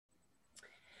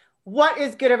What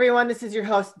is good, everyone? This is your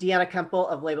host, Deanna Kemple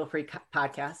of Label Free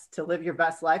Podcast. To live your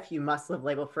best life, you must live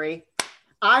label free.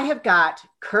 I have got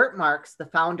Kurt Marks, the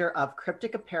founder of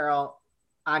Cryptic Apparel,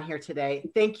 on here today.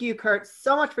 Thank you, Kurt,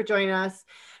 so much for joining us.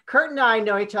 Kurt and I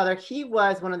know each other. He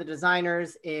was one of the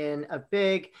designers in a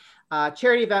big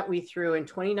charity event we threw in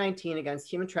 2019 against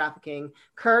human trafficking.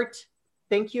 Kurt,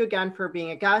 thank you again for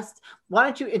being a guest. Why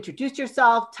don't you introduce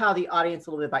yourself, tell the audience a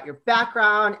little bit about your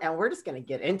background, and we're just going to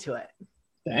get into it.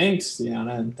 Thanks,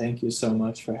 Deanna, and thank you so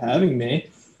much for having me.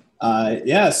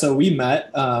 So we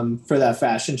met for that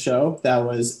fashion show. That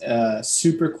was a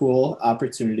super cool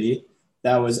opportunity.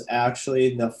 That was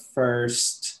actually the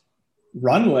first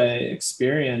runway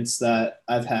experience that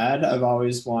I've had. I've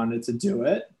always wanted to do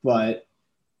it, but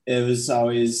it was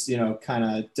always, kind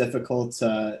of difficult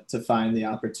to find the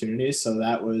opportunity. So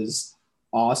that was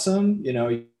awesome.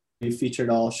 You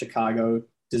featured all Chicago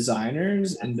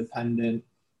designers, independent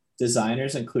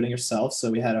designers, including yourself.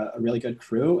 So we had a really good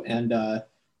crew, and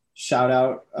shout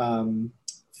out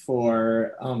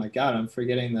for, oh my God, I'm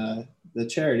forgetting the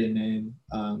charity name.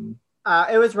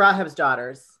 It was Rahab's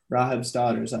Daughters. Rahab's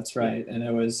Daughters, that's right. And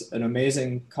it was an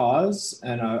amazing cause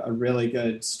and a really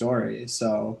good story.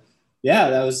 So yeah,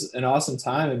 that was an awesome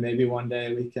time, and maybe one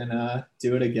day we can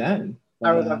do it again.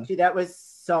 I would love to. That was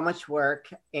so much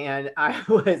work, and I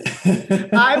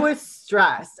was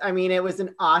stressed. I mean, it was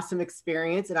an awesome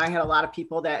experience, and I had a lot of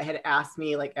people that had asked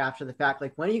me, like, after the fact,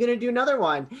 like, when are you going to do another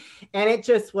one? And it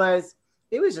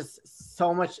was just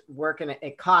so much work, and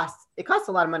it cost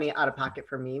a lot of money out of pocket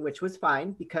for me, which was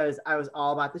fine because I was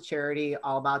all about the charity,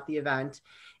 all about the event,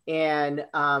 and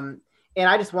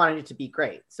I just wanted it to be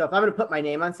great. So if I'm going to put my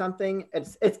name on something,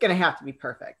 it's going to have to be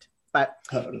perfect. But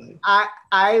totally.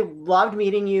 I loved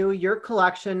meeting you. Your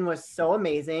collection was so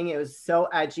amazing. It was so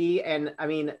edgy. And I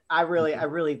mean, I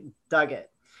really dug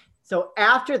it. So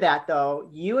after that, though,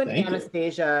 you and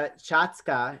Anastasia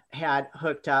Chatska had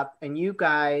hooked up, and you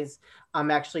guys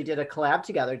actually did a collab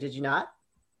together. Did you not?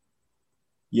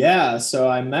 Yeah, so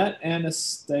I met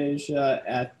Anastasia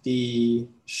at the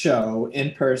show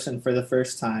in person for the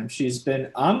first time. She's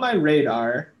been on my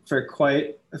radar for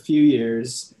quite a few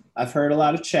years. I've heard a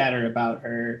lot of chatter about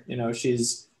her.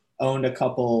 She's owned a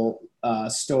couple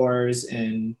stores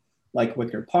in like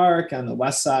Wicker Park on the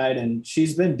west side, and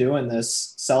she's been doing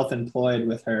this self-employed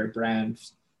with her brand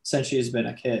since she's been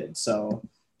a kid. So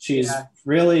she's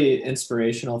really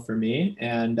inspirational for me.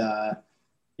 And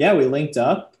we linked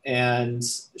up, and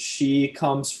she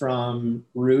comes from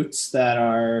roots that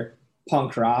are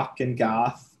punk rock and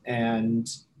goth. And,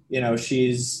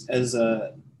 she's, as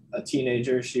a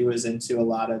teenager, she was into a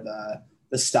lot of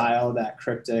the style that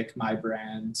Cryptic, my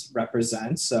brand,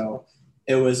 represents. So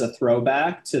it was a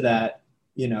throwback to that,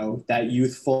 that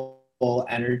youthful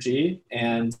energy.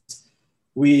 And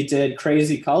we did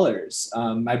crazy colors.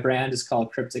 My brand is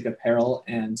called Cryptic Apparel,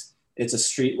 and it's a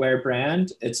streetwear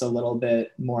brand. It's a little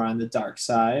bit more on the dark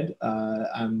side.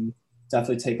 I'm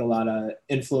definitely take a lot of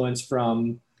influence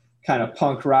from kind of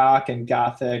punk rock and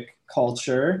gothic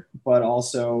culture, but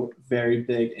also very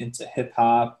big into hip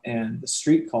hop and the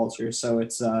street culture. So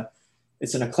it's an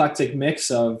eclectic mix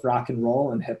of rock and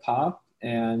roll and hip hop.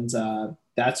 And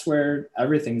that's where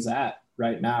everything's at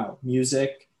right now.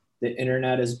 Music, the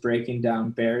internet is breaking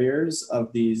down barriers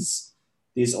of these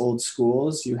old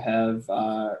schools. You have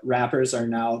rappers are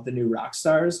now the new rock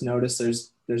stars. Notice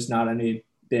there's not any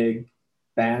big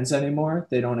bands anymore.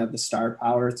 They don't have the star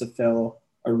power to fill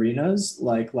arenas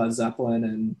like Led Zeppelin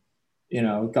and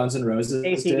Guns N'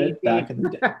 Roses did back in the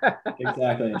day.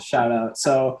 Exactly. Shout out.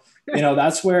 So,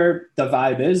 that's where the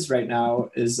vibe is right now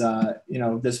is,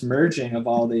 this merging of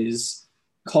all these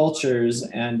cultures.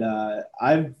 And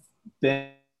I've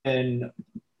been,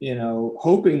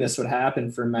 hoping this would happen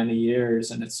for many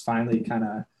years, and it's finally kind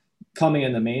of coming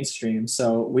in the mainstream.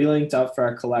 So we linked up for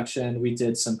our collection. We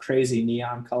did some crazy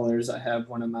neon colors. I have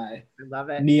one of my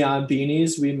neon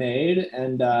beanies we made,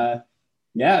 and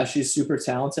she's super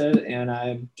talented, and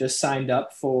I just signed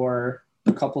up for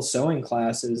a couple sewing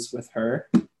classes with her.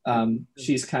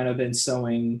 She's kind of been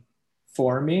sewing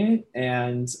for me,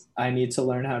 and I need to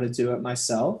learn how to do it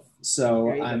myself.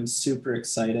 So I'm super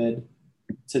excited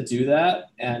to do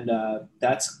that. And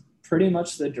that's pretty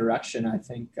much the direction I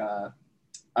think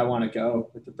I want to go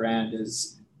with the brand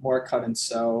is more cut and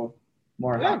sew,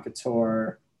 more haute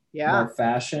couture, more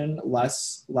fashion,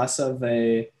 less of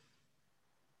a,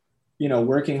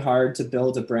 working hard to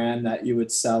build a brand that you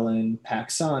would sell in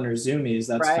PacSun or Zumiez.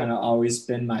 That's kind of always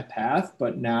been my path.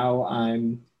 But now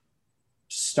I'm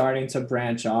starting to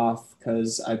branch off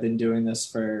because I've been doing this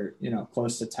for,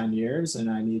 close to 10 years, and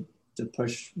I need to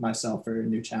push myself for a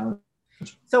new challenge.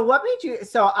 So what made you,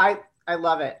 I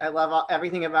love it. I love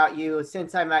everything about you.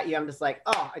 Since I met you, I'm just like,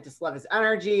 oh, I just love his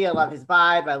energy. I love his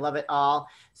vibe. I love it all.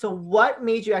 So what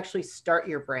made you actually start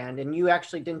your brand? And you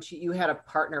actually didn't, you had a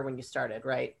partner when you started,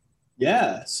 right?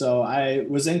 Yeah, so I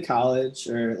was in college,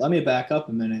 or let me back up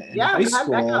a minute. In Yeah, high go ahead, back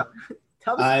school, up.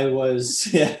 Tell the I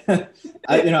was, yeah,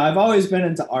 I've always been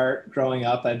into art growing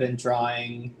up. I've been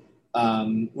drawing,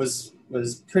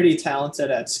 was pretty talented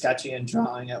at sketching and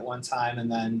drawing at one time,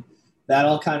 and then that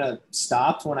all kind of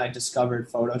stopped when I discovered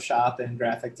Photoshop and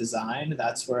graphic design.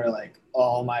 That's where like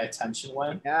all my attention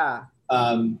went. Yeah.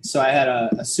 So I had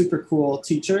a super cool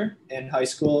teacher in high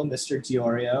school, Mr.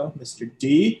 Diorio, Mr.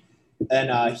 D,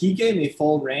 and he gave me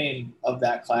full reign of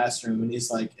that classroom. And he's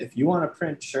like, if you want to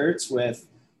print shirts with,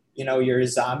 you know, your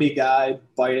zombie guy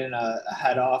biting a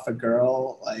head off a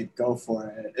girl, like go for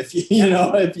it. If you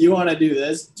know, if you want to do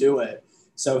this, do it.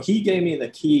 So he gave me the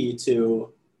key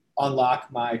to unlock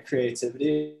my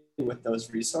creativity with those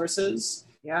resources.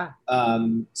 Yeah.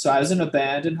 So I was in a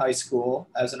band in high school.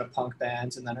 I was in a punk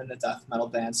band and then in a death metal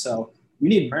band. So we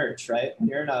need merch, right? When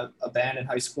you're in a band in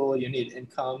high school, you need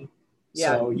income.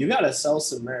 Yeah. So you got to sell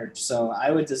some merch. So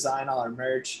I would design all our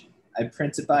merch. I'd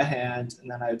print it by hand and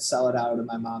then I would sell it out in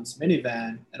my mom's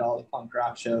minivan at all the punk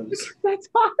rock shows. That's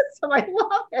awesome. I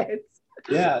love it.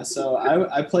 Yeah. So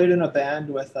I played in a band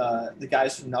with the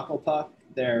guys from Knuckle Puck.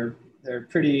 They're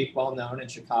pretty well known in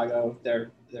Chicago.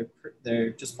 They're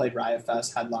just played Riot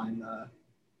Fest, headline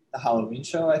the Halloween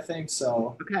show, I think.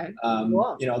 So, Okay.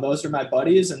 Cool. you know, those are my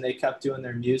buddies, and they kept doing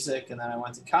their music. And then I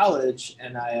went to college,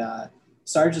 and I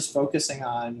started just focusing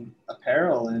on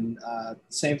apparel. And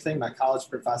same thing, my college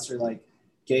professor like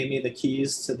gave me the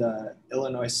keys to the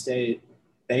Illinois State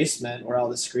basement where all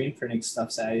the screen printing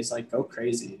stuff's at. He's like, go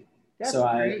crazy. That's So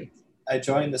great. I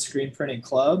joined the screen printing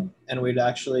club, and we'd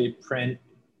actually print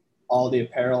all the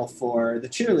apparel for the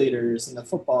cheerleaders and the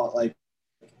football, like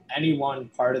any one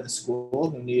part of the school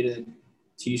who needed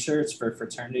t-shirts for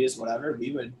fraternities, whatever,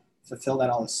 we would fulfill that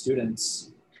all the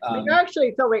students. You're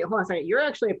actually, so wait, hold on a second. You're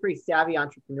actually a pretty savvy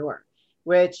entrepreneur,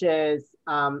 which is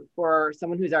for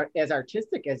someone who's as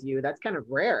artistic as you, that's kind of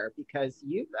rare because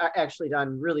you've actually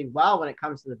done really well when it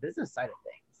comes to the business side of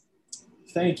things.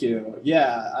 Thank you.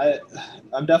 Yeah,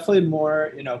 I'm definitely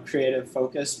more, you know, creative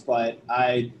focused, but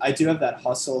I do have that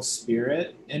hustle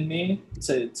spirit in me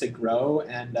to grow,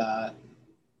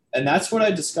 and that's what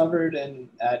I discovered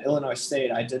at Illinois State.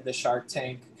 I did the Shark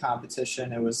Tank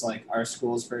competition. It was like our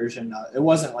school's version. It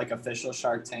wasn't like official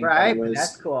Shark Tank, Right, but it was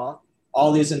that's cool.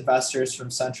 all these investors from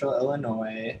Central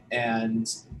Illinois,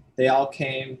 and they all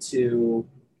came to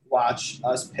watch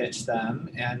us pitch them,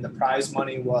 and the prize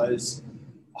money was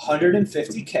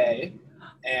 $150K.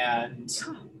 And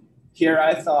here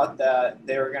I thought that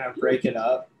they were going to break it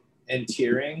up in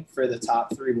tiering for the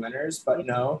top three winners, but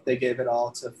no, they gave it all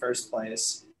to first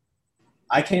place.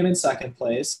 I came in second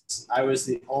place. I was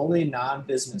the only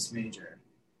non-business major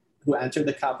who entered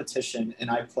the competition, and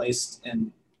I placed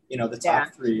in, you know, the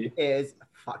top three. Is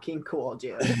fucking cool,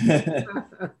 dude.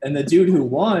 And the dude who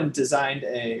won designed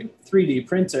a 3D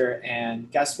printer,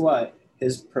 and guess what?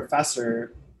 His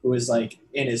professor, who was like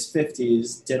in his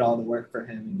 50s, did all the work for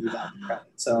him, and he got the credit.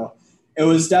 So it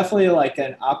was definitely like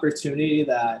an opportunity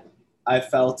that I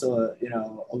felt a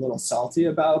little salty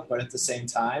about, but at the same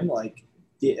time, like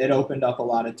it opened up a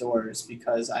lot of doors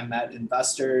because I met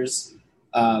investors.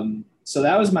 So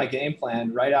that was my game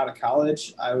plan. Right out of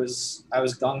college, I was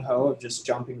gung ho of just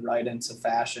jumping right into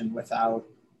fashion without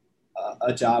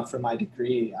a job for my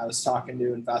degree. I was talking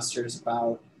to investors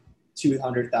about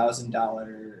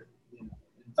 $200,000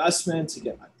 investment to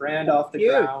get my brand off the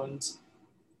ground.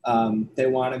 They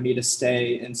wanted me to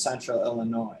stay in Central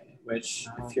Illinois, which,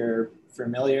 if you're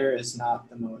familiar, is not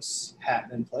the most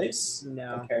happening place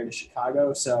compared to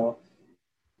Chicago. So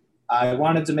I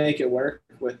wanted to make it work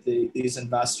with these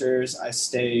investors. I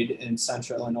stayed in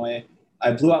Central Illinois.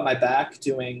 I blew out my back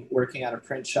working at a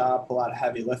print shop, a lot of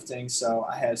heavy lifting. So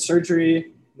I had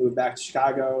surgery, moved back to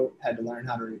Chicago, had to learn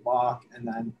how to walk, and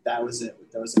then that was it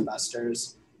with those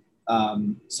investors.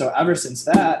 So ever since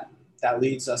that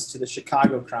leads us to the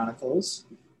Chicago Chronicles.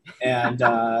 And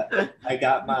I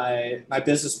got my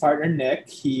business partner, Nick.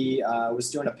 He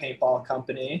was doing a paintball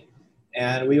company,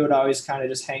 and we would always kind of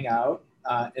just hang out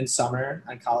in summer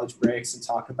on college breaks and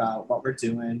talk about what we're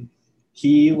doing.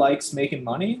 He likes making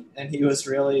money, and he was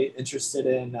really interested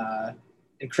in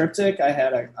Cryptic. I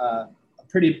had a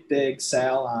pretty big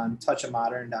sale on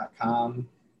touchofmodern.com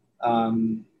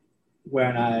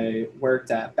when I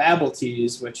worked at Babble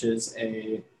Tees, which is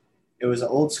it was an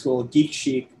old school geek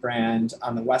chic brand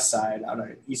on the west side out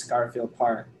of East Garfield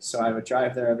Park. So I would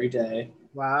drive there every day.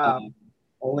 Wow.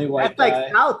 Only white That's guy.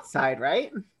 like south side,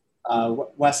 right?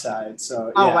 West Side.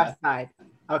 So Oh, yeah, West Side.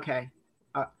 Okay.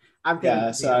 Uh, I'm thinking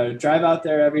yeah. So I drive out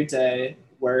there every day,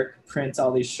 work, print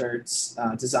all these shirts,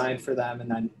 design for them,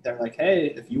 and then they're like,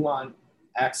 "Hey, if you want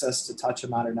access to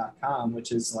touchofmodern.com,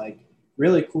 which is like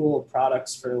really cool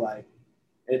products for like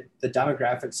the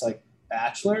demographics like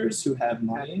bachelors who have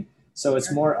money, so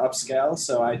it's more upscale."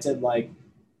 So I did like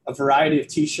a variety of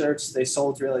T-shirts. They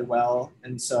sold really well,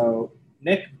 and so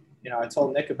Nick, I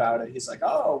told Nick about it. He's like,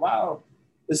 "Oh wow,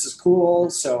 this is cool."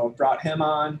 So brought him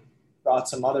on, brought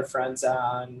some other friends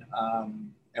on,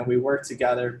 and we worked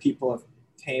together. People have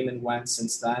came and went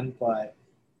since then, but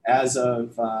as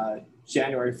of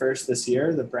January 1st this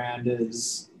year, the brand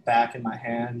is back in my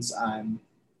hands. I'm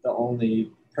the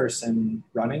only person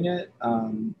running it.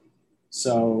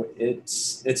 So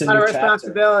it's a a lot new of chapter.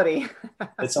 responsibility.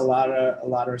 It's a lot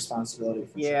of responsibility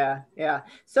for sure. Yeah.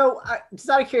 So, just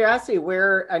out of curiosity,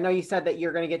 where I know you said that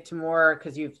you're going to get to more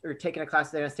because you're taking a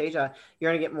class at Anastasia, you're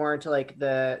going to get more into like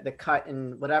the cut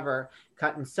and whatever,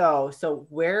 cut and sew. So,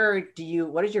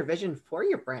 what is your vision for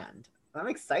your brand? I'm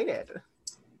excited.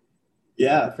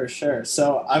 Yeah, for sure.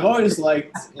 So I've always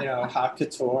liked, haute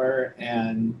couture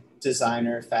and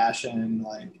designer fashion,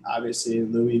 like obviously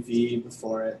Louis V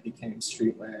before it became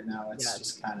streetwear. Now it's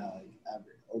just kind of like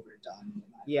overdone. In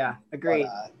my Yeah, opinion. agreed.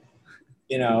 But,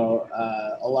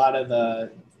 a lot of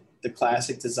the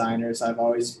classic designers I've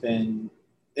always been,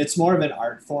 it's more of an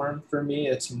art form for me.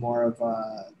 It's more of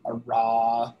a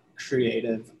raw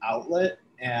creative outlet.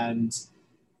 And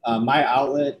my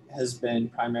outlet has been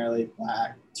primarily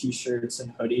black t-shirts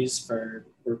and hoodies we're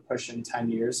pushing 10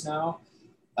 years now.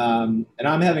 And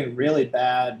I'm having really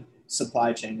bad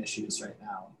supply chain issues right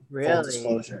now. Really? Full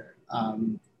disclosure.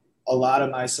 A lot of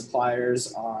my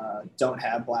suppliers don't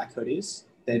have black hoodies.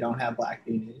 They don't have black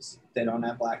beanies. They don't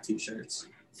have black t-shirts.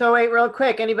 So wait, real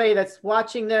quick, anybody that's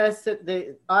watching this,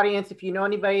 the audience, if you know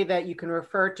anybody that you can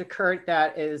refer to Kurt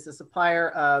that is a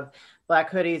supplier of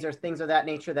black hoodies or things of that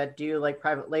nature that do like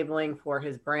private labeling for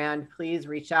his brand, please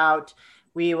reach out.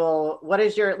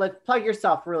 Let's plug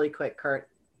yourself really quick, Kurt.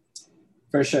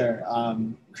 For sure.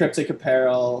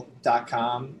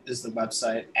 Crypticapparel.com is the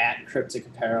website.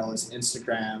 @crypticapparel is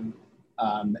Instagram.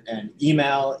 And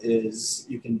email is,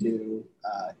 you can do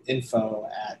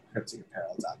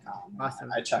info@crypticapparel.com. Awesome.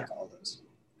 I check all those.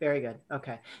 Very good.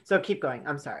 Okay. So keep going.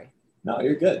 I'm sorry. No,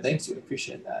 you're good. Thanks. You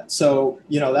appreciate that. So,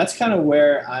 that's kind of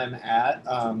where I'm at.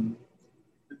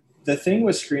 The thing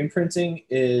with screen printing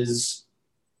is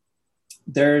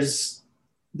there's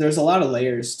a lot of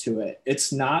layers to it.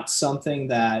 It's not something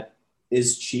that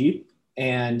is cheap,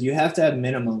 and you have to have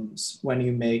minimums when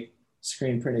you make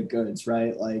screen printed goods,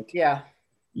 right? Like, yeah,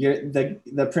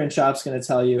 the print shop's going to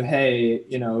tell you, hey,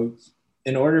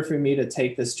 in order for me to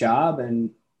take this job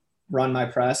and run my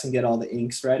press and get all the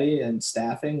inks ready and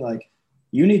staffing, like,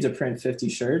 you need to print 50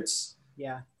 shirts.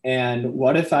 Yeah. And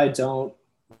what if I don't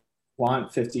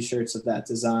want 50 shirts of that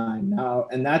design now?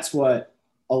 And that's what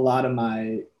a lot of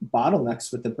my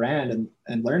bottlenecks with the brand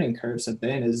and learning curves have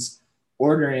been, is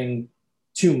ordering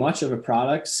too much of a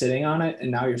product, sitting on it,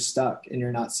 and now you're stuck and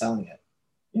you're not selling it,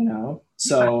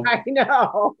 So I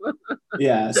know.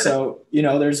 yeah. So,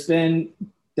 there's been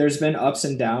ups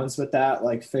and downs with that,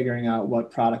 like figuring out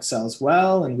what product sells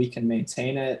well and we can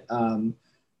maintain it.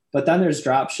 But then there's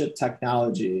dropship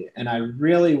technology. And I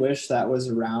really wish that was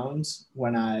around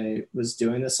when I was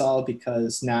doing this all,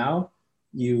 because now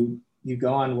you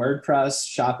go on WordPress,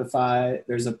 Shopify,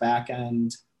 there's a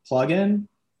back-end plugin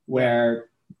where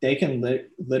they can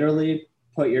literally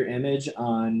put your image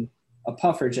on a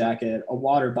puffer jacket, a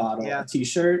water bottle, a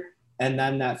t-shirt, and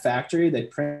then that factory, they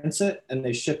print it and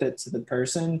they ship it to the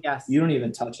person. Yes. You don't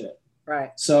even touch it.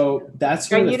 Right. So that's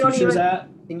where the future's at.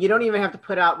 And you don't even have to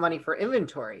put out money for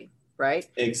inventory, right?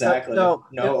 Exactly. So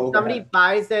no if somebody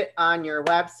buys it on your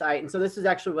website, and so this is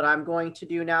actually what I'm going to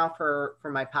do now for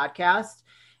my podcast,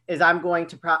 is I'm going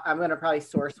to probably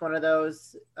source one of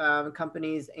those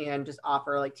companies and just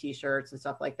offer like t-shirts and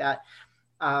stuff like that.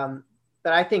 But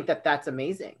I think that's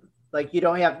amazing. Like, you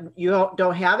don't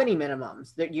have any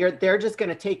minimums. They're just going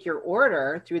to take your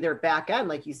order through their back end,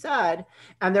 like you said,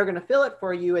 and they're going to fill it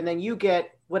for you, and then you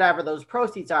get whatever those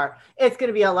proceeds are. It's going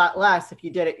to be a lot less if you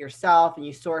did it yourself and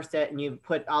you sourced it and you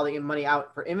put all the money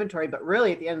out for inventory. But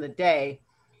really, at the end of the day,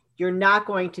 you're not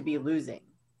going to be losing.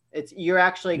 You're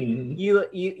actually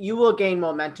you will gain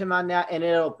momentum on that, and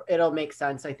it'll make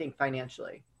sense, I think,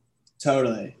 financially.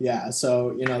 Totally, yeah.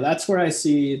 So that's where I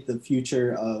see the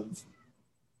future of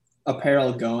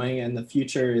apparel going, and the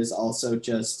future is also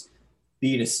just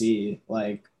B2C.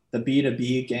 Like, the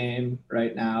B2B game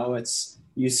right now,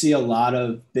 you see a lot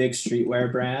of big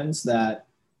streetwear brands that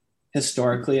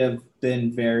historically have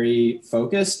been very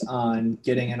focused on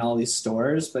getting in all these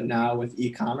stores, but now with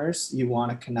e-commerce, you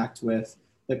want to connect with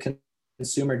the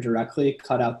consumer directly,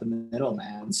 cut out the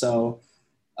middleman. So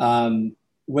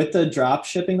with the drop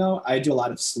shipping though, I do a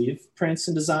lot of sleeve prints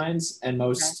and designs, and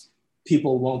most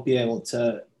people won't be able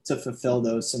to fulfill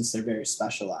those since they're very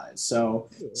specialized. So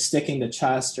sticking to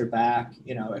chest or back,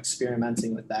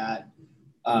 experimenting with that.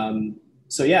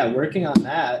 So yeah, working on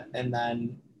that. And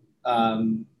then,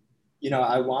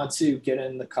 I want to get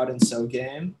in the cut and sew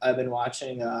game. I've been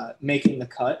watching Making the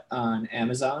Cut on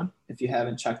Amazon. If you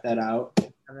haven't checked that out,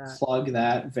 plug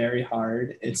that very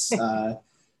hard. It's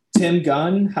Tim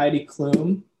Gunn, Heidi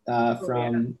Klum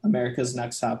from America's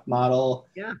Next Top Model.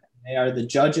 Yeah. They are the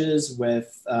judges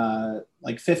with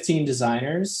 15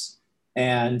 designers.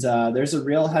 And there's a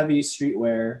real heavy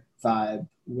streetwear vibe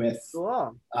with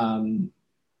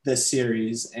this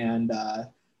series. And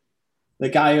the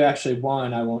guy who actually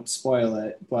won, I won't spoil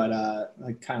it, but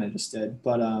I kind of just did.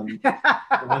 But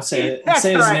I won't say his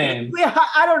name.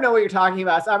 I don't know what you're talking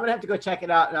about, so I'm gonna have to go check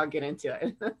it out, and I'll get into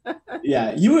it.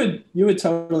 Yeah, you would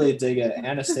totally dig it.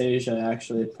 Anastasia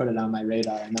actually put it on my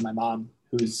radar, and then my mom,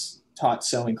 who's taught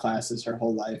sewing classes her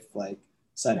whole life,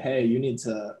 said, "Hey, you need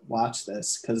to watch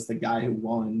this because the guy who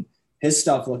won, his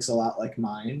stuff looks a lot like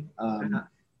mine."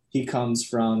 He comes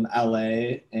from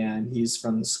LA and he's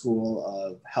from the school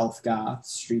of health goth,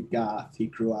 street goth. He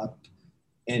grew up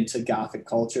into gothic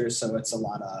culture. So it's a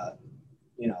lot of,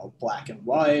 black and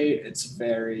white. It's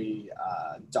very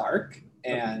dark.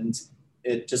 And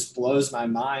it just blows my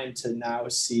mind to now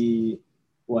see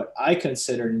what I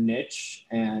consider niche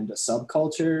and a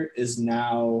subculture is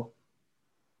now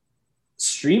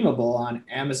streamable on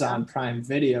Amazon Prime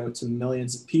Video to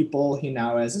millions of people. He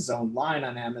now has his own line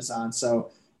on Amazon.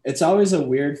 So it's always a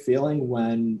weird feeling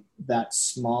when that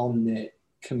small knit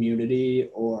community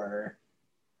or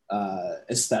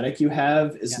aesthetic you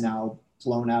have is now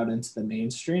blown out into the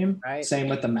mainstream. Right. Same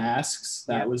with the masks.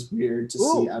 That was weird to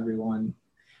see everyone.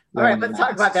 All right, let's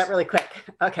talk about that really quick.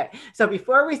 Okay, so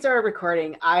before we started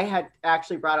recording, I had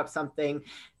actually brought up something.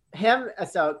 Kurt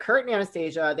and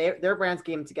Anastasia, their brands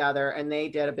came together and they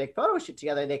did a big photo shoot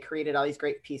together. They created all these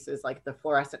great pieces like the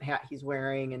fluorescent hat he's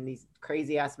wearing and these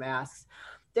crazy ass masks.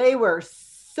 They were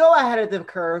so ahead of the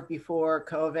curve before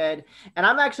COVID. And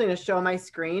I'm actually going to show my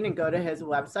screen and go to his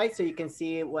website so you can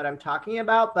see what I'm talking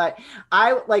about. But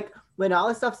when all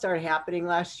this stuff started happening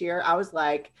last year, I was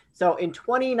like, so in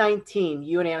 2019,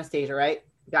 you and Anastasia, right?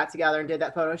 Got together and did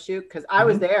that photo shoot because I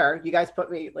was there. You guys put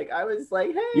me I was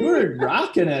like, hey. You were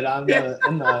rocking it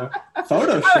in the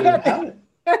photo shoot.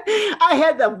 I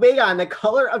had the wig on, the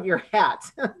color of your hat.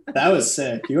 That was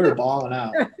sick. You were balling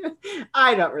out.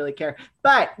 I don't really care.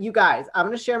 But you guys, I'm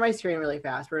going to share my screen really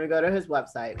fast. We're going to go to his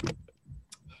website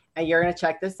and you're going to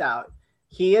check this out.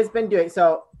 He has been doing,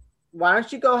 so why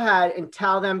don't you go ahead and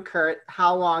tell them, Kurt,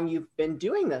 how long you've been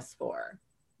doing this for?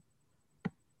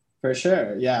 For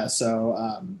sure. Yeah.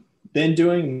 So been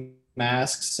doing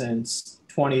masks since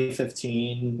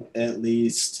 2015, at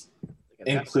least.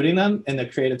 Including them in the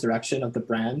creative direction of the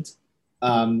brand.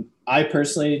 I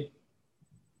personally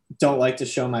don't like to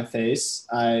show my face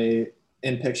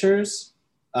in pictures.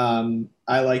 I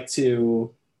like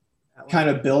to kind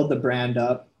of build the brand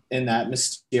up in that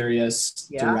mysterious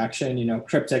direction.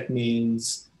 Cryptic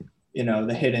means,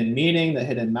 the hidden meaning, the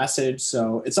hidden message.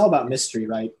 So it's all about mystery,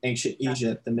 right? Ancient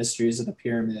Egypt, the mysteries of the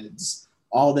pyramids,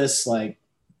 all this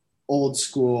old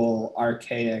school,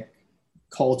 archaic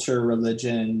culture,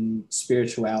 religion,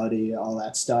 spirituality, all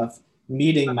that stuff,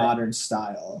 meeting modern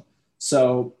style.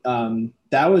 So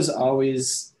that was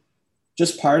always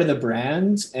just part of the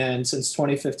brand. And since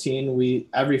 2015,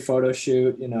 every photo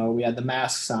shoot, we had the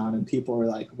masks on and people were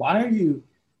like, why are you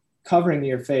covering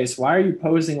your face? Why are you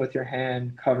posing with your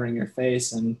hand covering your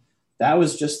face? And that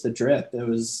was just the drip. It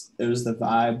was the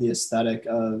vibe, the aesthetic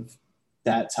of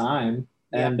that time.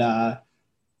 Yeah.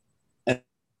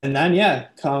 And then,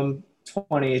 come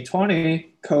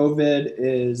 2020, COVID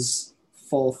is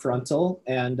full frontal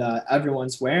and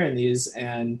everyone's wearing these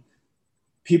and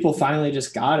people finally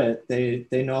just got it.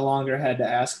 They no longer had to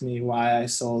ask me why I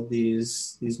sold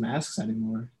these masks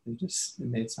anymore. It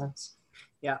made sense.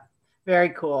 Yeah, very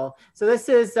cool. So this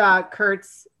is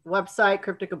Kurt's website,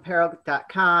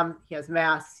 crypticapparel.com. He has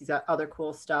masks. He's got other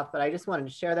cool stuff, but I just wanted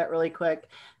to share that really quick.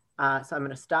 So I'm going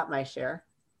to stop my share.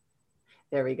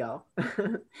 There we go.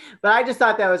 But I just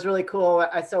thought that was really cool.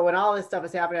 So when all this stuff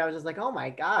was happening, I was just like, oh my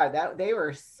God, they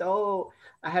were so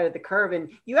ahead of the curve.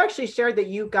 And you actually shared that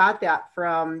you got that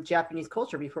from Japanese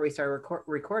culture before we started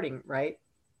recording, right?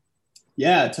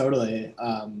 Yeah, totally.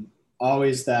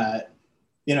 Always that,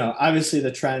 obviously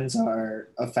the trends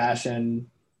are a fashion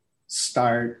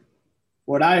start.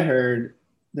 What I heard,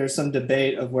 there's some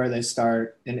debate of where they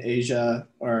start in Asia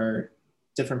or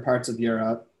different parts of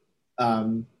Europe.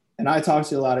 And I talked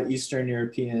to a lot of Eastern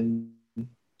European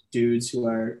dudes who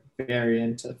are very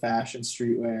into fashion,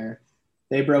 streetwear.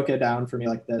 They broke it down for me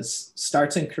like this: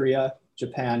 starts in Korea,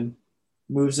 Japan,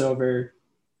 moves over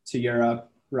to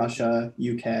Europe, Russia,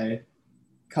 UK,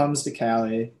 comes to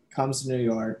Cali, comes to New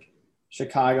York,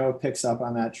 Chicago picks up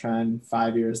on that trend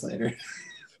 5 years later.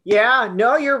 Yeah,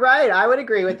 no, you're right. I would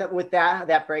agree with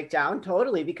that breakdown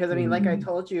totally, because I mean, like I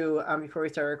told you before we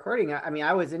started recording, I mean,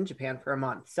 I was in Japan for a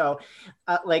month, so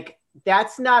like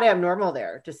that's not abnormal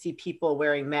there to see people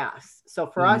wearing masks. So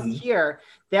for us here,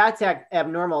 that's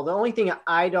abnormal. The only thing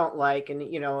I don't like, and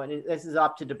you know, and this is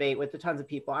up to debate with tons of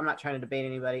people, I'm not trying to debate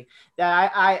anybody,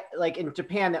 that I like in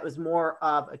Japan, that was more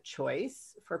of a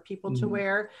choice for people to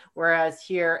wear. Whereas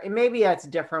here, and maybe that's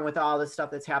different with all the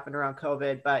stuff that's happened around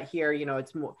COVID, but here, you know,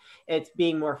 it's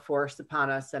being more forced upon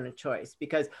us than a choice,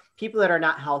 because people that are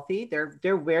not healthy,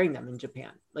 they're wearing them in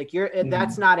Japan. Like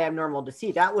that's not abnormal to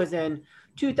see. That was in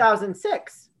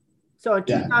 2006. So in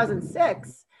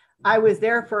 2006, I was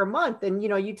there for a month, and you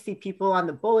know, you'd see people on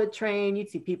the bullet train, you'd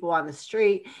see people on the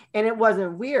street, and it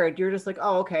wasn't weird. You're just like,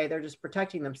 oh, okay, they're just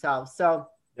protecting themselves. So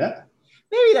Yeah.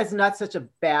 maybe that's not such a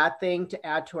bad thing to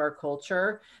add to our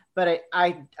culture, but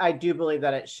I do believe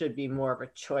that it should be more of a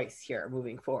choice here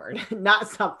moving forward, not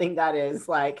something that is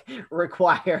like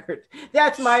required.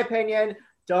 That's my opinion.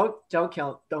 Don't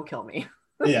kill me.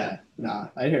 Yeah, nah,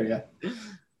 I hear you.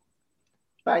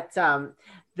 But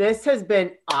this has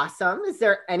been awesome. Is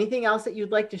there anything else that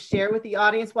you'd like to share with the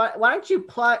audience? Why don't you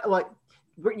plug what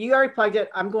you already plugged it?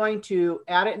 I'm going to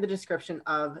add it in the description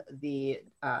of the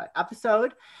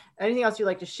episode. Anything else you'd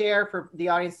like to share for the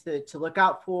audience to look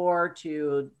out for,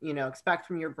 to, you know, expect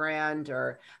from your brand,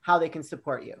 or how they can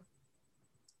support you?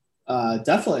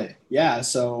 Definitely. Yeah.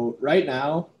 So right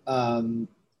now,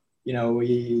 you know,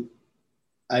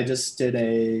 I just did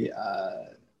a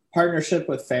partnership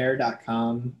with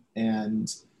Fair.com,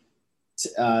 and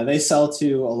they sell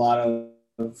to a lot of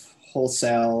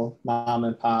wholesale mom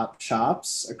and pop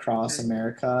shops across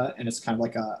America. And it's kind of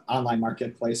like an online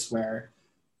marketplace where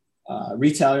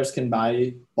retailers can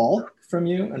buy bulk from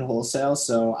you and wholesale.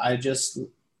 So I just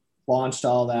launched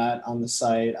all that on the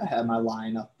site. I have my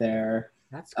line up there.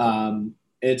 That's cool.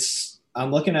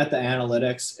 I'm looking at the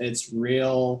analytics. It's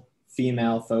real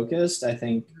female focused. I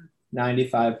think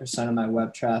 95% of my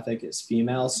web traffic is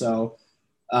female. So,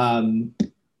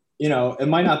 you know, it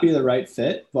might not be the right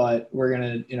fit, but we're going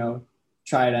to, you know,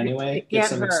 try it anyway, get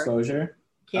some exposure.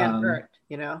 Can't hurt,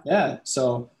 you know? Yeah.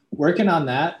 So working on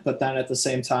that, but then at the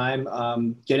same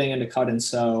time, getting into cut and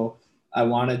sew, I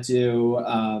want to do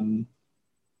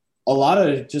a lot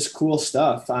of just cool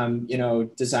stuff. I'm, you know,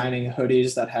 designing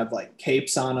hoodies that have like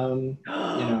capes on them,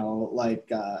 you know,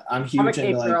 like I'm huge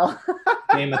into like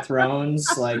Game of Thrones,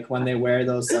 like when they wear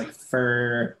those like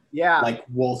fur, like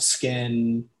wolf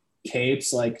skin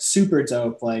capes, like super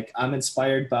dope. Like I'm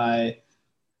inspired by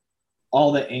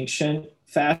all the ancient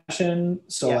fashion.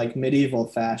 So like medieval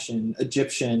fashion,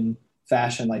 Egyptian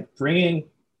fashion, like bringing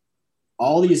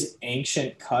all these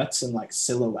ancient cuts and like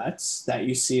silhouettes that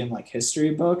you see in like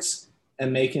history books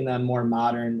and making them more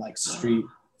modern, like street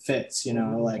fits, you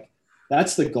know, like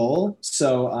that's the goal.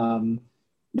 So,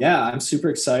 yeah, I'm super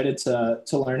excited to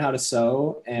learn how to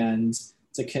sew and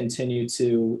to continue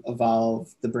to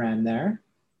evolve the brand there.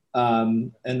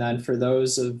 And then for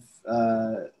those of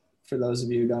you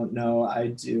who don't know, I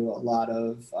do a lot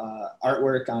of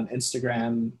artwork on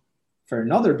Instagram for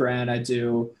another brand I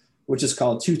do, which is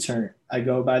called Two Turn. I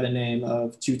go by the name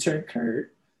of Two Turn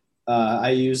Kurt.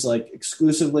 I use like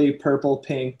exclusively purple,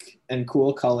 pink, and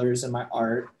cool colors in my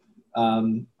art.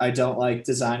 I don't like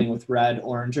designing with red,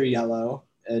 orange, or yellow.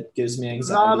 It gives me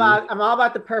anxiety. I'm all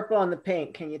about the purple and the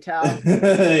pink. Can you tell?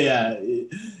 Yeah,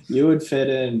 you would fit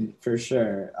in for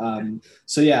sure.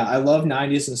 So yeah, I love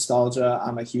 90s nostalgia.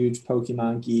 I'm a huge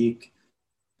Pokemon geek.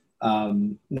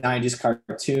 90s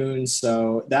cartoons.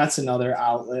 So that's another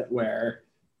outlet where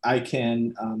I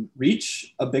can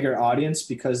reach a bigger audience,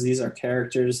 because these are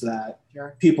characters that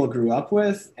people grew up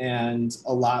with, and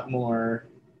a lot more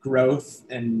growth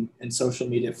and social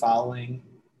media following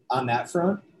on that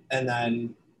front. And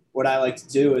then what I like to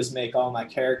do is make all my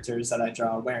characters that I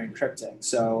draw wearing Cryptic.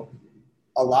 So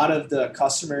a lot of the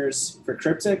customers for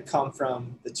Cryptic come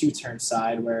from the Two Turn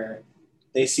side, where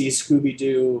they see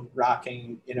Scooby-Doo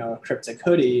rocking, you know, a Cryptic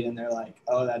hoodie, and they're like,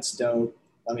 oh, that's dope.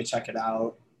 Let me check it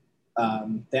out.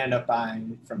 They end up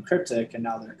buying from Cryptic, and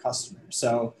now they're a customer.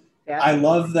 So I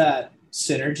love that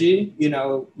synergy. You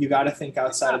know, you got to think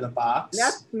outside of the box.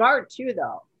 That's smart too,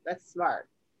 though. That's smart.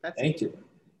 Thank you.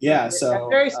 Yeah, That's so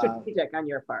very strategic on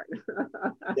your part.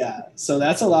 yeah, so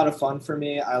that's a lot of fun for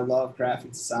me. I love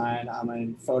graphic design. I'm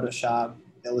in Photoshop,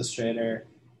 Illustrator,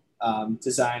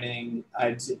 designing.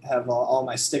 Have all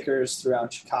my stickers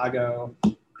throughout Chicago,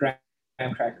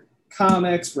 Graham Cracker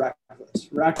Comics, Reckless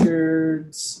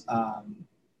Records,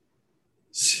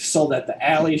 sold at the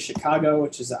Alley, Chicago,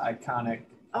 which is an iconic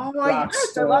Oh my rock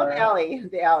yes, I love store. Allie,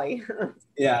 the Alley.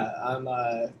 Yeah, I'm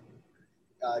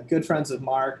good friends with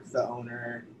Mark, the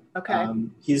owner. Okay.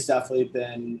 He's definitely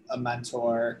been a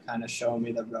mentor, kind of showing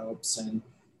me the ropes, and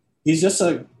he's just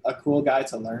a cool guy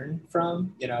to learn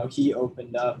from. You know, he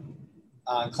opened up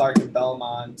on Clark and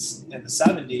Belmont in the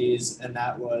 70s, and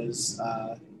that was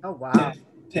Oh wow.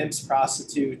 pimps,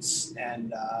 prostitutes,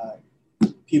 and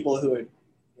people who would,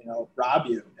 you know, rob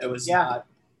you. It was Yeah. not,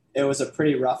 it was a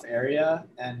pretty rough area,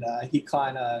 and he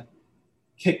kind of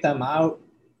kicked them out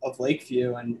of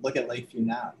Lakeview, and look at Lakeview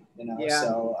now, you know. Yeah.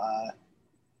 So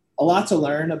a lot to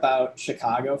learn about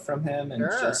Chicago from him, and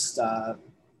Sure. just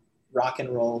rock and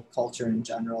roll culture in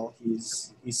general.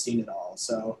 He's seen it all.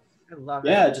 So I love it.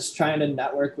 yeah, just trying to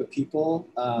network with people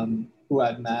who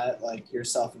I've met, like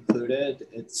yourself included.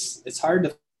 It's hard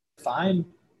to find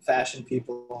fashion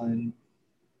people in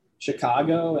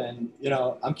Chicago, and you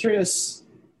know, I'm curious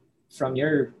from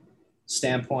your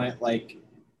standpoint, like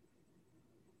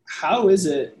how is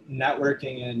it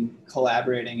networking and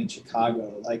collaborating in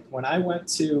Chicago? Like when I went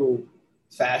to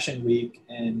Fashion Week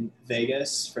in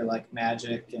Vegas for like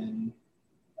Magic and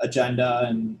Agenda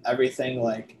and everything,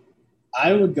 like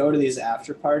I would go to these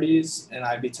after parties and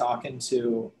I'd be talking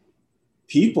to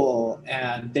people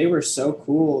and they were so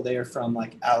cool. They were from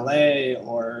like LA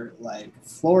or like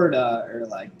Florida or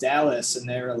like Dallas, and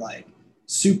they were like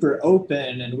super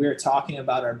open, and we were talking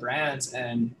about our brands,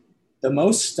 and the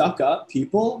most stuck up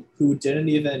people who didn't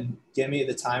even give me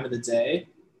the time of the day,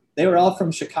 they were all from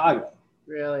Chicago.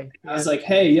 Really. I Yeah. was like,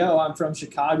 hey, yo, I'm from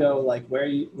Chicago. Like, where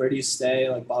do you stay?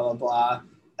 Like, blah, blah, blah.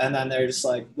 And then they're just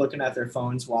like looking at their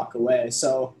phones, walk away.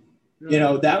 So, you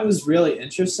know, that was really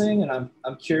interesting. And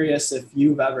I'm curious if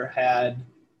you've ever had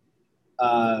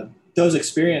those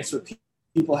experience with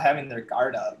people having their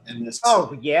guard up in this.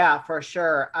 Oh yeah, for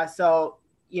sure. So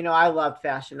you know, I love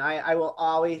fashion. I will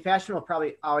always fashion will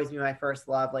probably always be my first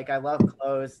love. Like I love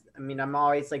clothes. I mean, I'm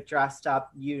always like dressed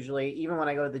up usually. Even when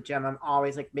I go to the gym, I'm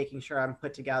always like making sure I'm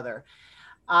put together.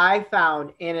 I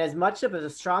found, and as much of a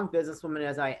strong businesswoman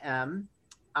as I am,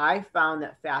 I found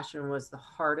that fashion was the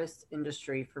hardest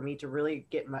industry for me to really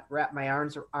wrap my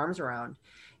arms around.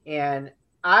 And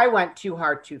I went too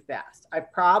hard too fast. I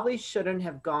probably shouldn't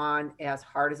have gone as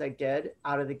hard as I did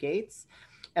out of the gates,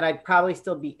 and I'd probably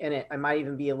still be in it. I might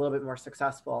even be a little bit more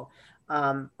successful.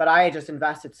 But I had just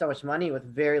invested so much money with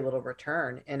very little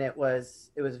return, and it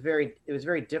was very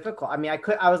difficult. I mean,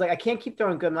 I was like, I can't keep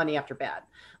throwing good money after bad.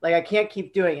 Like I can't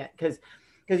keep doing it because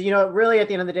you know, really at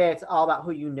the end of the day, it's all about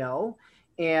who you know.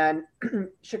 And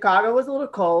Chicago was a little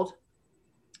cold.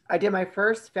 I did my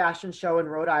first fashion show in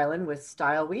Rhode Island with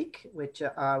Style Week, which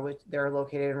they're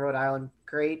located in Rhode Island.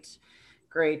 Great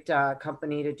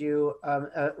company to do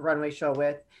a runway show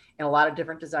with, and a lot of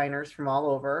different designers from all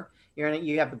over.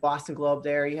 You have the Boston Globe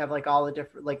there. You have like all the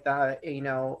different, like the, you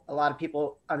know, a lot of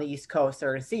people on the East Coast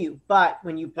are going to see you. But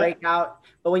when you break out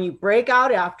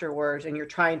afterwards and you're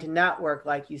trying to network,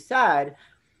 like you said,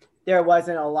 there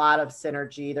wasn't a lot of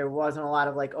synergy. There wasn't a lot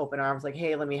of like open arms, like,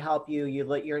 hey, let me help you.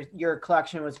 Your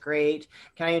collection was great.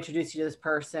 Can I introduce you to this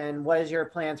person? What is your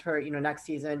plans for, you know, next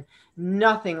season?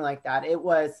 Nothing like that. It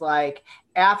was like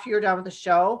after you're done with the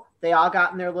show, they all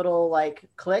got in their little like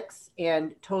cliques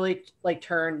and totally like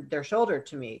turned their shoulder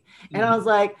to me. And I was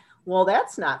like, well,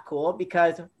 that's not cool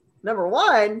because number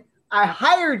one, I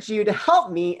hired you to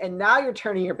help me, and now you're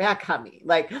turning your back on me.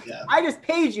 Like, Yeah. I just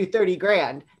paid you 30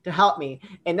 grand to help me,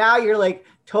 and now you're like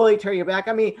totally turning your back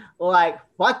on me. Like,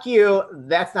 fuck you.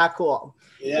 That's not cool.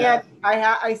 Yeah.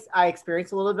 And I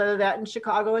experienced a little bit of that in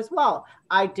Chicago as well.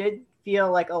 I did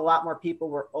feel like a lot more people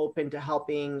were open to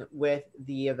helping with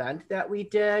the event that we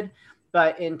did,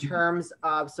 but in terms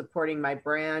of supporting my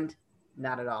brand,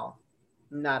 not at all.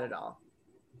 Not at all.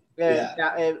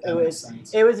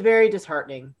 It was very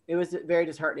disheartening. It was very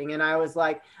disheartening. And I was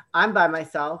like, I'm by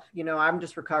myself. You know, I'm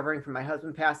just recovering from my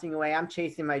husband passing away. I'm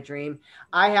chasing my dream.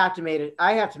 I have to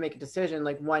make a decision,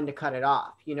 like when to cut it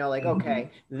off. You know, like,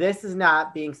 okay, this is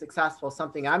not being successful.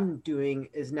 Something I'm doing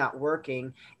is not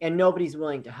working, and nobody's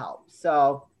willing to help.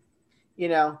 So, you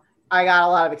know, I got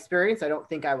a lot of experience. I don't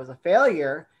think I was a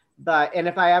failure, and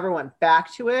if I ever went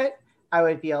back to it, I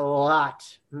would be a lot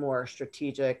more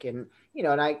strategic, and you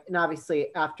know, and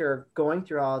obviously after going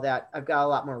through all that, I've got a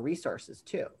lot more resources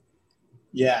too.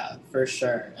 Yeah, for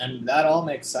sure. And that all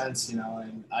makes sense,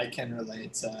 and I can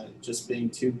relate to just being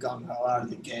too gung ho out of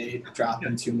the gate,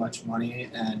 dropping too much money.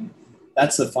 And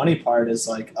that's the funny part is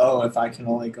like, oh, if I can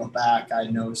only go back, I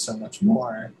know so much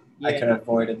more. I could Yeah. have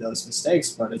avoided those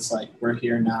mistakes, but it's like we're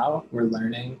here now, we're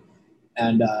learning.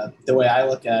 And the way I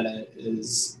look at it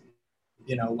is,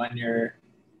 when you're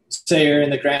say you're in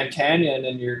the Grand Canyon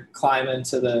and you're climbing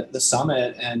to the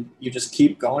summit and you just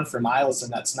keep going for miles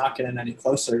and that's not getting any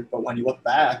closer. But when you look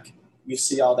back, you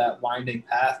see all that winding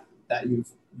path that you've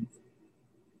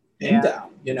been Yeah.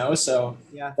 down, So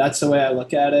Yeah. that's the way I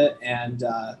look at it. And,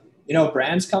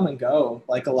 brands come and go.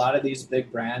 Like a lot of these big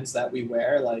brands that we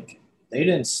wear, like they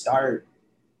didn't start,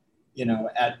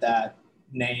 at that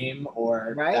name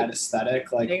or Right. that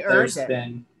aesthetic. Like They earned there's it.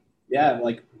 been, yeah,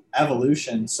 like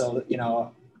evolution. So,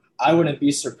 I wouldn't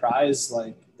be surprised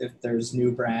like if there's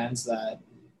new brands that,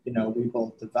 we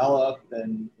both develop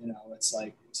and, it's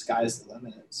like sky's the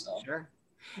limit. So Sure.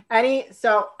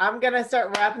 So I'm gonna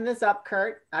start wrapping this up,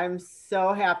 Kurt. I'm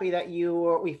so happy that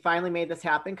we finally made this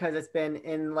happen because it's been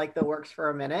in like the works for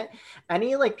a minute.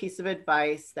 Any like piece of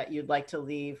advice that you'd like to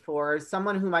leave for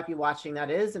someone who might be watching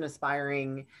that is an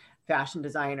aspiring fashion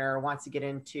designer, wants to get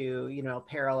into,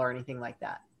 apparel or anything like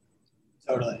that?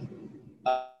 totally.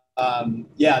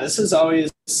 Yeah, this is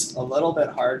always a little bit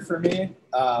hard for me.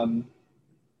 And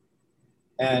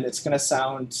it's going to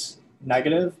sound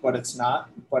negative, but it's not.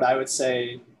 But I would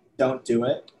say don't do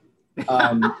it.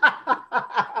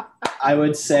 I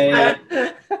would say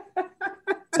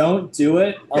don't do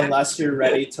it unless you're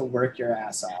ready to work your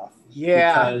ass off.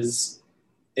 Yeah. Because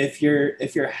if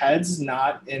your head's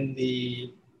not in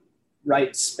the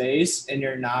right space and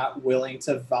you're not willing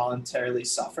to voluntarily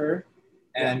suffer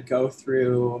and go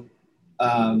through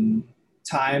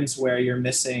times where you're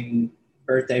missing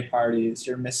birthday parties,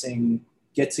 you're missing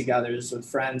get-togethers with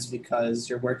friends because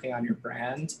you're working on your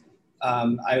brand,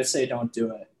 I would say don't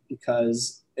do it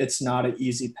because it's not an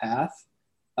easy path.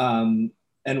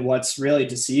 And what's really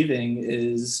deceiving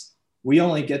is we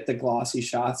only get the glossy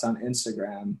shots on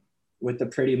Instagram with the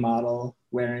pretty model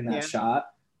wearing that shot.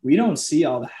 We don't see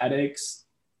all the headaches,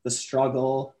 the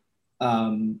struggle,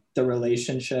 the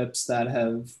relationships that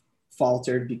have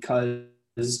faltered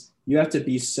because you have to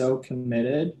be so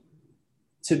committed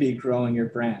to be growing your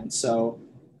brand. So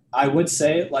I would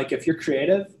say, like, if you're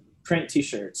creative, print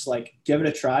t-shirts, like give it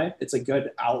a try. It's a good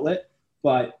outlet,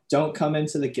 but don't come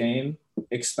into the game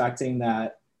expecting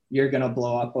that you're going to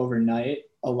blow up overnight.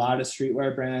 A lot of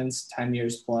streetwear brands, 10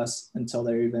 years plus until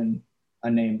they're even a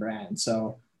name brand.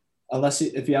 So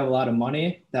if you have a lot of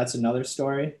money, that's another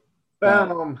story.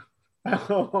 Boom.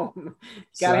 Boom.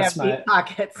 So Gotta that's have deep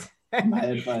pockets. my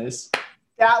advice.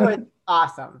 That was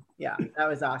awesome. Yeah, that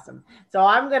was awesome. So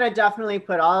I'm gonna definitely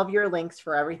put all of your links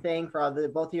for everything, for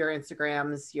both of your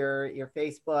Instagrams, your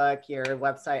Facebook, your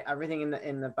website, everything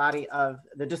in the body of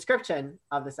the description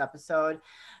of this episode.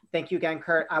 Thank you again,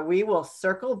 Kurt. We will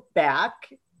circle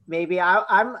back. Maybe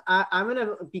I'm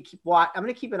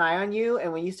gonna keep an eye on you,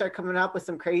 and when you start coming up with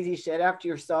some crazy shit after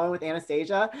you're sewing with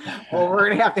Anastasia, well, we're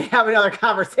gonna have to have another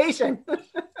conversation.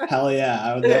 Hell yeah,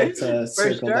 I would love to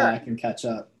circle back and catch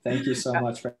up. Thank you so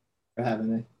much for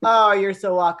having me. Oh, you're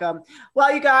so welcome.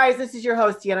 Well, you guys, this is your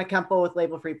host, Deanna Kemple with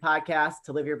Label Free Podcast.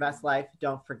 To live your best life,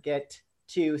 don't forget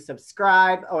to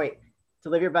subscribe. Oh, wait. To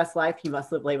live your best life, you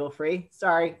must live label free.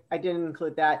 Sorry, I didn't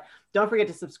include that. Don't forget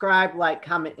to subscribe, like,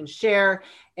 comment, and share.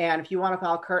 And if you want to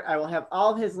follow Kurt, I will have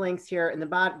all of his links here in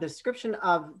the description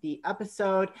of the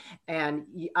episode. And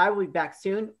I will be back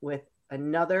soon with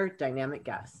another dynamic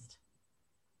guest.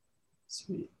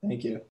 Sweet. Thank you.